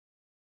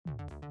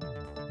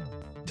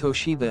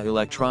Toshiba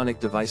Electronic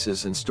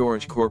Devices and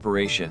Storage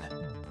Corporation.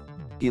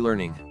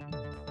 E-learning.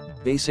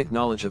 Basic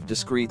knowledge of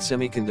discrete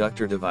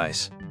semiconductor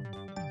device.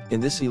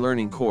 In this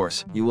e-learning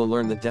course, you will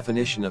learn the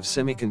definition of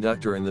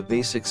semiconductor and the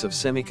basics of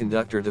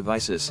semiconductor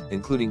devices,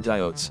 including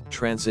diodes,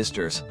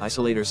 transistors,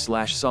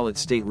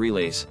 isolators/solid-state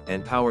relays,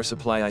 and power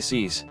supply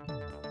ICs.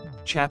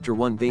 Chapter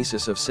 1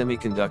 Basis of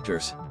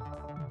Semiconductors.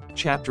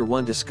 Chapter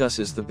 1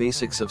 discusses the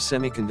basics of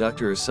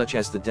semiconductors such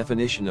as the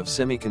definition of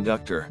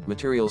semiconductor,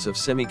 materials of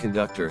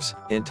semiconductors,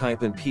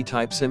 N-type and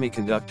P-type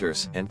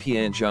semiconductors, and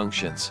p-n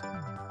junctions.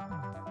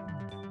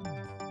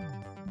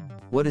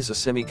 What is a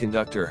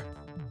semiconductor?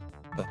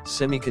 A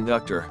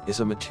semiconductor is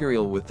a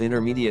material with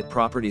intermediate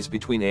properties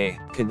between a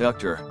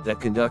conductor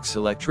that conducts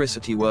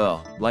electricity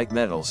well, like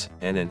metals,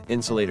 and an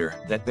insulator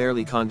that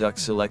barely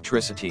conducts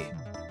electricity.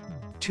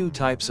 Two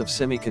types of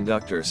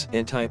semiconductors,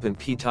 N-type and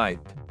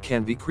P-type,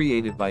 can be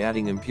created by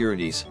adding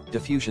impurities,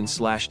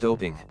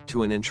 diffusion/doping,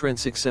 to an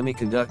intrinsic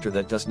semiconductor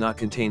that does not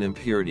contain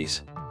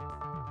impurities.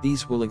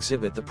 These will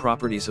exhibit the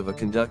properties of a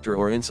conductor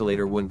or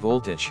insulator when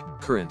voltage,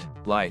 current,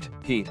 light,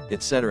 heat,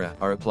 etc.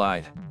 are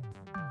applied.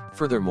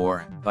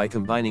 Furthermore, by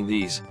combining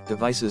these,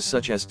 devices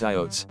such as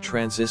diodes,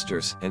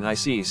 transistors, and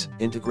ICs,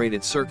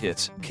 integrated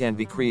circuits, can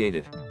be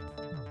created.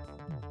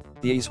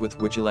 The ease with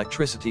which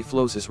electricity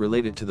flows is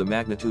related to the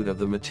magnitude of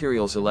the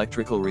material's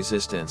electrical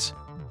resistance.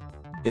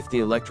 If the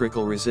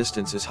electrical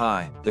resistance is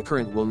high, the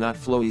current will not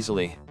flow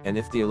easily, and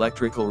if the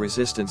electrical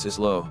resistance is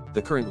low,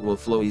 the current will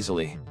flow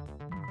easily.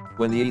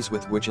 When the ease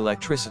with which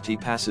electricity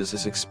passes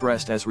is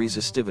expressed as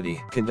resistivity,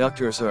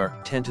 conductors are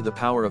 10 to the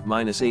power of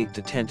 -8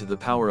 to 10 to the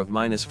power of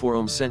 -4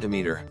 ohm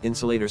centimeter,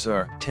 insulators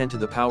are 10 to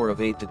the power of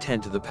 8 to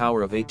 10 to the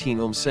power of 18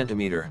 ohm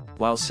centimeter,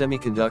 while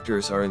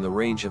semiconductors are in the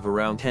range of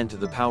around 10 to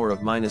the power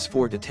of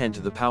 -4 to 10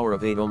 to the power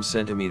of 8 ohm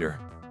centimeter.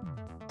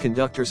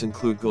 Conductors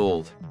include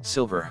gold,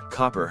 silver,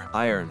 copper,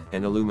 iron,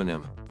 and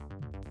aluminum.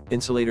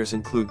 Insulators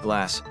include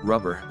glass,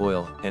 rubber,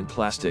 oil, and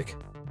plastic.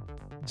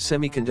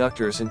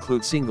 Semiconductors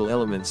include single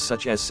elements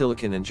such as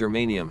silicon and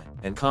germanium,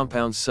 and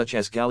compounds such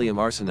as gallium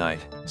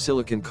arsenide,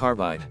 silicon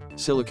carbide,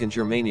 silicon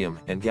germanium,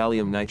 and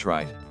gallium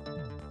nitride.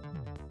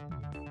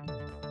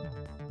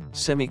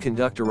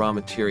 Semiconductor raw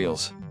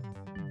materials.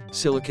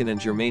 Silicon and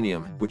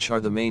germanium, which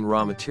are the main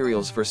raw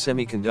materials for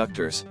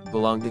semiconductors,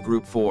 belong to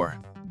group 4.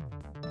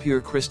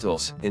 Pure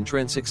crystals,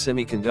 intrinsic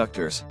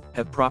semiconductors,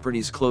 have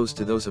properties close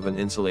to those of an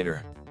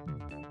insulator.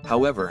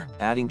 However,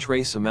 adding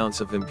trace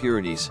amounts of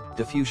impurities,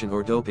 diffusion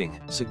or doping,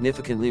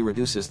 significantly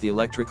reduces the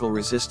electrical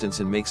resistance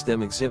and makes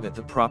them exhibit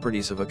the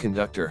properties of a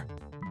conductor.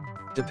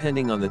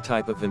 Depending on the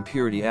type of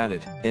impurity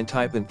added,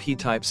 N-type and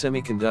P-type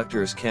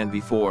semiconductors can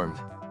be formed.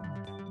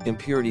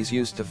 Impurities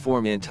used to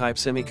form N-type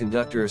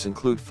semiconductors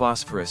include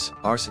phosphorus,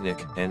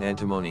 arsenic, and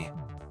antimony.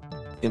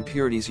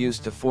 Impurities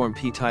used to form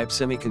P-type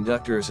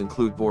semiconductors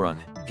include boron,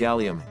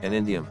 gallium, and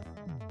indium.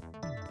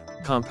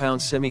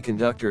 Compound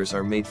semiconductors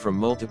are made from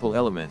multiple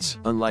elements,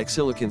 unlike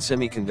silicon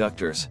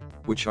semiconductors,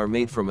 which are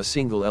made from a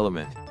single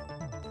element.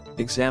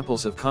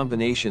 Examples of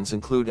combinations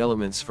include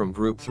elements from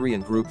Group 3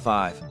 and Group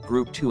 5,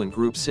 Group 2 and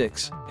Group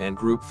 6, and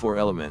Group 4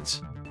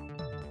 elements.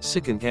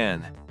 SiC and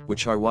GaN,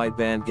 which are wide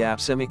band gap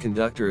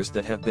semiconductors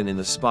that have been in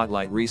the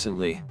spotlight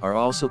recently, are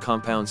also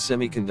compound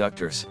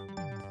semiconductors.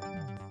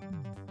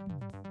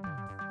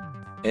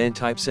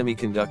 N-type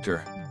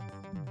semiconductor.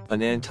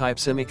 An N-type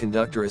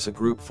semiconductor is a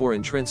Group 4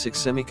 intrinsic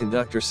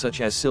semiconductor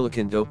such as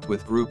silicon doped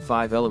with Group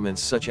 5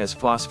 elements such as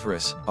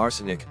phosphorus,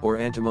 arsenic, or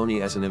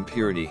antimony as an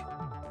impurity.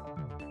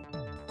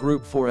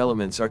 Group 4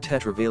 elements are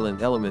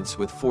tetravalent elements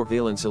with 4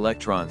 valence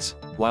electrons,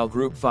 while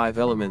Group 5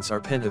 elements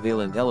are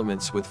pentavalent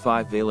elements with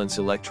 5 valence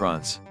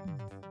electrons.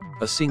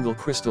 A single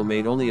crystal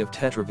made only of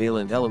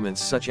tetravalent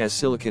elements such as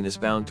silicon is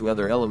bound to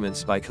other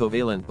elements by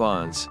covalent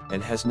bonds,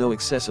 and has no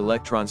excess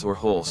electrons or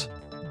holes.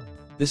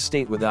 This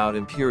state without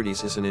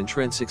impurities is an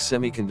intrinsic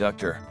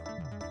semiconductor.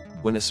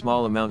 When a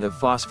small amount of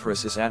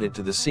phosphorus is added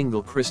to the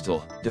single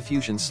crystal,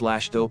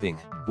 diffusion/doping,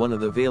 one of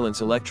the valence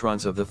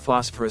electrons of the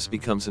phosphorus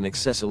becomes an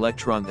excess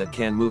electron that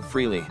can move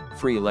freely,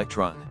 free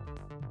electron.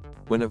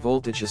 When a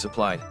voltage is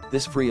applied,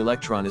 this free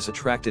electron is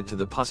attracted to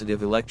the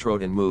positive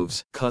electrode and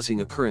moves,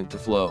 causing a current to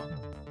flow.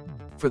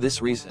 For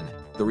this reason,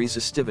 the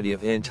resistivity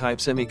of N-type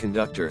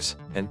semiconductors,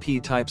 and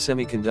P-type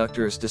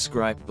semiconductors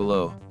described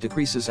below,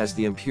 decreases as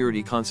the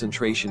impurity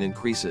concentration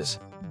increases.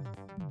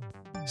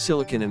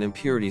 Silicon and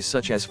impurities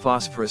such as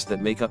phosphorus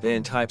that make up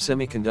N-type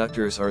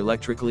semiconductors are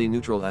electrically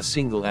neutral as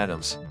single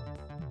atoms.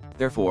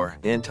 Therefore,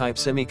 N-type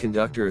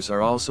semiconductors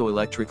are also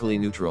electrically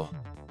neutral.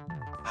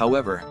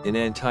 However, in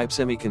N-type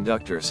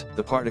semiconductors,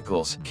 the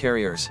particles,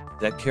 carriers,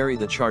 that carry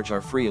the charge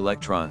are free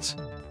electrons.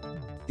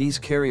 These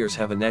carriers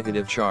have a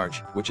negative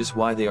charge, which is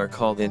why they are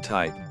called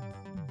N-type.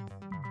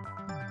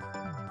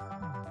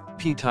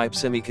 P-type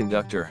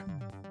semiconductor.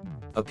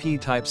 A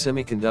P-type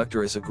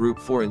semiconductor is a Group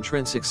 4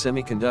 intrinsic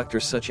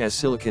semiconductor such as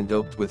silicon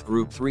doped with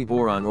Group 3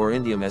 boron or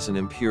indium as an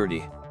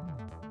impurity.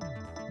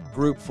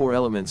 Group 4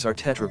 elements are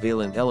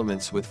tetravalent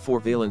elements with 4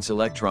 valence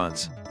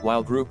electrons,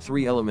 while Group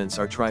 3 elements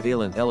are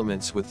trivalent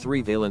elements with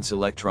 3 valence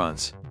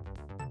electrons.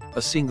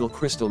 A single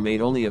crystal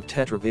made only of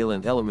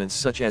tetravalent elements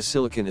such as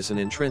silicon is an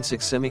intrinsic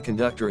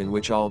semiconductor in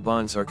which all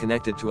bonds are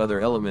connected to other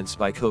elements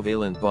by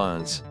covalent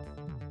bonds.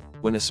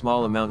 When a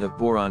small amount of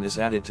boron is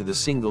added to the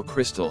single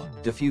crystal,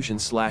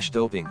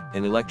 diffusion/doping,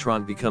 an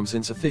electron becomes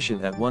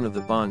insufficient at one of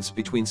the bonds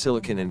between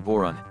silicon and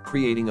boron,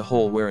 creating a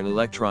hole where an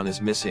electron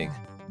is missing.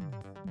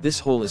 This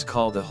hole is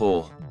called a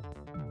hole.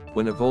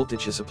 When a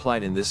voltage is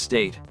applied in this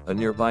state, a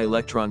nearby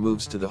electron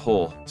moves to the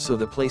hole, so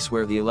the place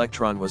where the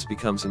electron was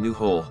becomes a new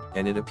hole,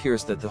 and it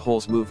appears that the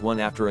holes move one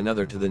after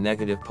another to the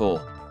negative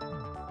pole.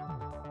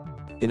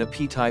 In a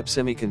p-type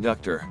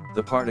semiconductor,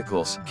 the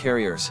particles,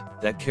 carriers,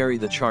 that carry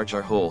the charge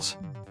are holes.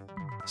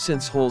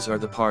 Since holes are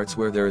the parts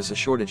where there is a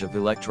shortage of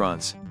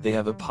electrons, they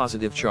have a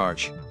positive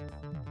charge.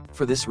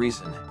 For this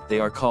reason,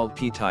 they are called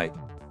p-type.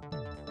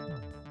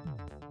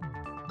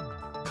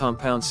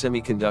 Compound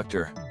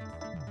semiconductor.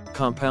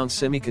 Compound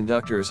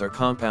semiconductors are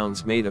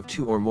compounds made of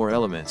two or more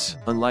elements,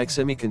 unlike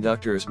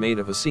semiconductors made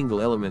of a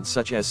single element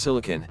such as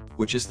silicon,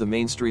 which is the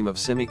mainstream of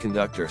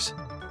semiconductors.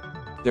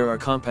 There are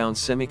compound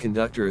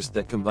semiconductors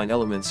that combine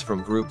elements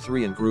from group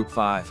 3 and group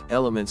 5,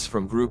 elements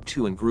from group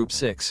 2 and group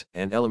 6,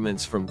 and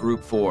elements from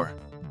group 4.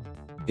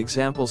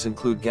 Examples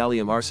include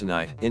gallium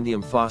arsenide,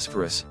 indium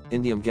phosphorus,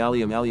 indium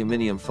gallium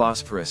aluminium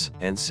phosphorus,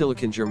 and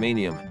silicon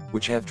germanium,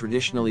 which have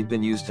traditionally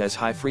been used as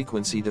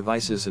high-frequency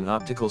devices in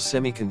optical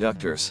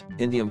semiconductors.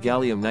 Indium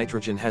gallium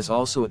nitrogen has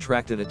also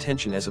attracted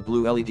attention as a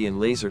blue LED and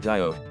laser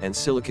diode, and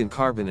silicon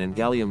carbon and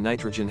gallium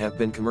nitrogen have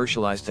been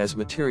commercialized as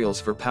materials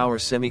for power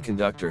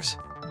semiconductors.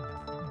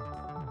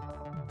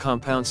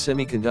 Compound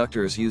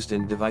semiconductors used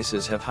in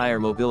devices have higher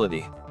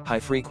mobility, high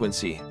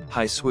frequency,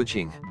 high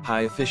switching,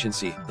 high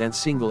efficiency than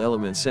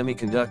single-element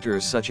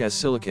semiconductors such as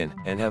silicon,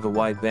 and have a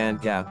wide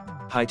band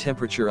gap, high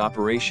temperature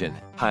operation,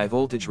 high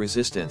voltage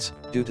resistance,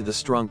 due to the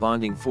strong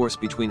bonding force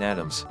between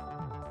atoms.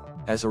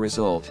 As a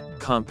result,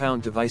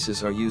 compound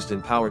devices are used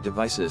in power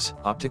devices,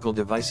 optical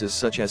devices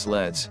such as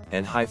LEDs,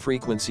 and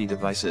high-frequency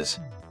devices.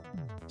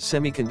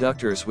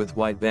 Semiconductors with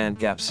wide band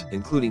gaps,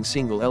 including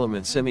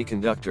single-element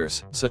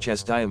semiconductors, such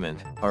as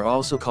diamond, are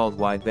also called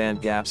wide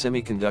band gap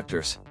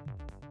semiconductors.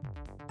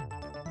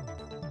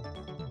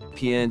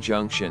 P-N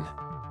junction.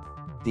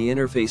 The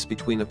interface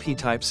between a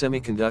p-type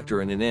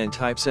semiconductor and an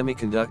n-type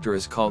semiconductor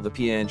is called the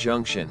P-N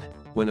junction.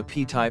 When a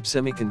p-type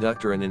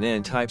semiconductor and an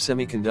n-type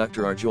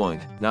semiconductor are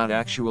joined, not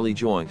actually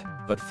joined,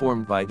 but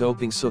formed by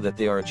doping so that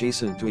they are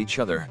adjacent to each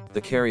other, the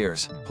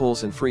carriers,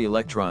 holes and free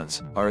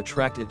electrons, are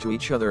attracted to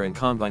each other and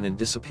combine and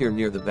disappear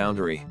near the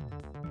boundary.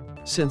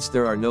 Since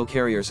there are no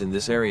carriers in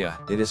this area,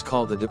 it is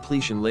called the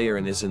depletion layer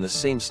and is in the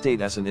same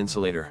state as an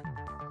insulator.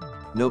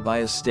 No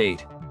bias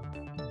state.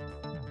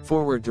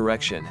 Forward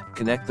direction,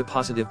 connect the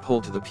positive pole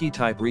to the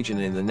p-type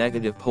region and the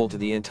negative pole to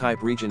the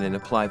n-type region and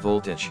apply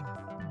voltage.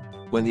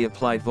 When the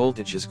applied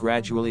voltage is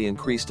gradually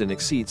increased and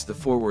exceeds the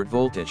forward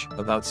voltage,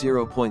 about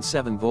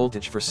 0.7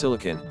 voltage for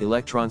silicon,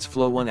 electrons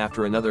flow one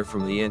after another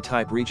from the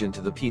n-type region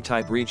to the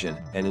p-type region,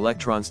 and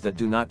electrons that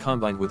do not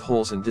combine with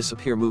holes and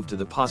disappear move to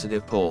the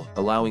positive pole,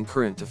 allowing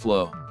current to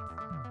flow.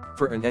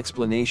 For an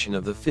explanation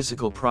of the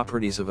physical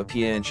properties of a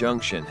P-N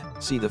junction,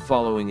 see the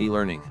following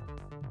e-learning.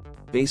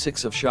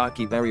 Basics of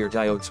Schottky barrier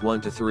diodes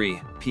 1 to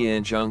 3,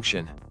 P-N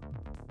junction.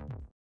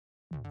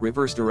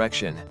 Reverse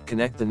direction,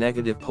 connect the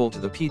negative pole to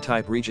the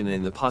p-type region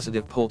and the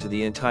positive pole to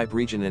the n-type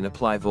region and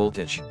apply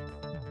voltage.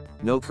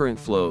 No current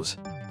flows.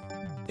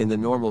 In the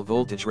normal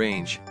voltage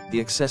range, the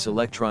excess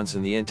electrons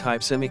in the n-type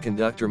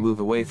semiconductor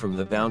move away from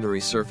the boundary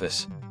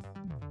surface.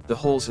 The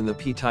holes in the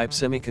p-type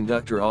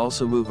semiconductor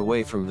also move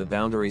away from the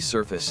boundary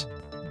surface.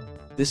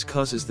 This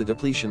causes the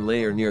depletion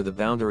layer near the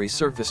boundary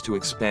surface to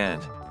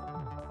expand.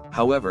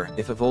 However,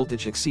 if a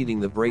voltage exceeding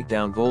the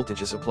breakdown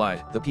voltage is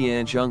applied, the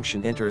P-N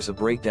junction enters a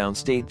breakdown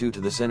state due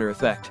to the Zener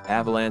effect,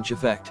 avalanche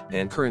effect,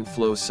 and current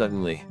flows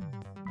suddenly.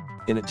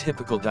 In a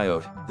typical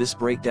diode, this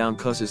breakdown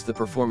causes the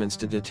performance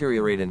to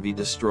deteriorate and be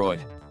destroyed.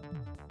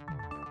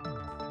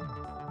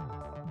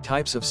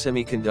 Types of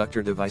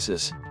semiconductor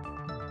devices.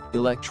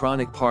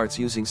 Electronic parts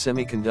using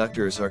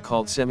semiconductors are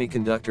called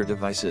semiconductor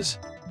devices.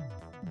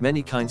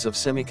 Many kinds of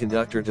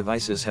semiconductor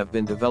devices have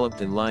been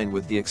developed in line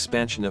with the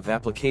expansion of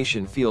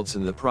application fields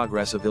and the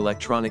progress of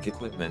electronic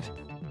equipment.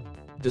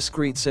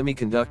 Discrete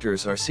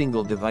semiconductors are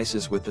single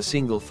devices with a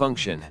single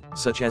function,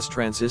 such as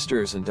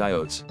transistors and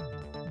diodes.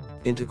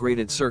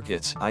 Integrated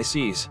circuits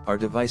 (ICs) are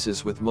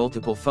devices with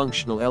multiple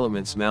functional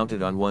elements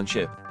mounted on one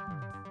chip.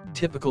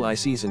 Typical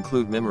ICs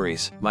include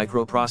memories,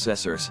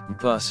 microprocessors,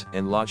 bus,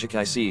 and logic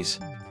ICs.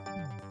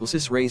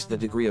 This raised the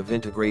degree of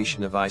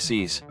integration of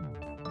ICs.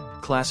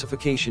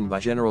 Classification by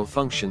general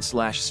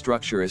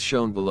function/structure is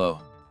shown below.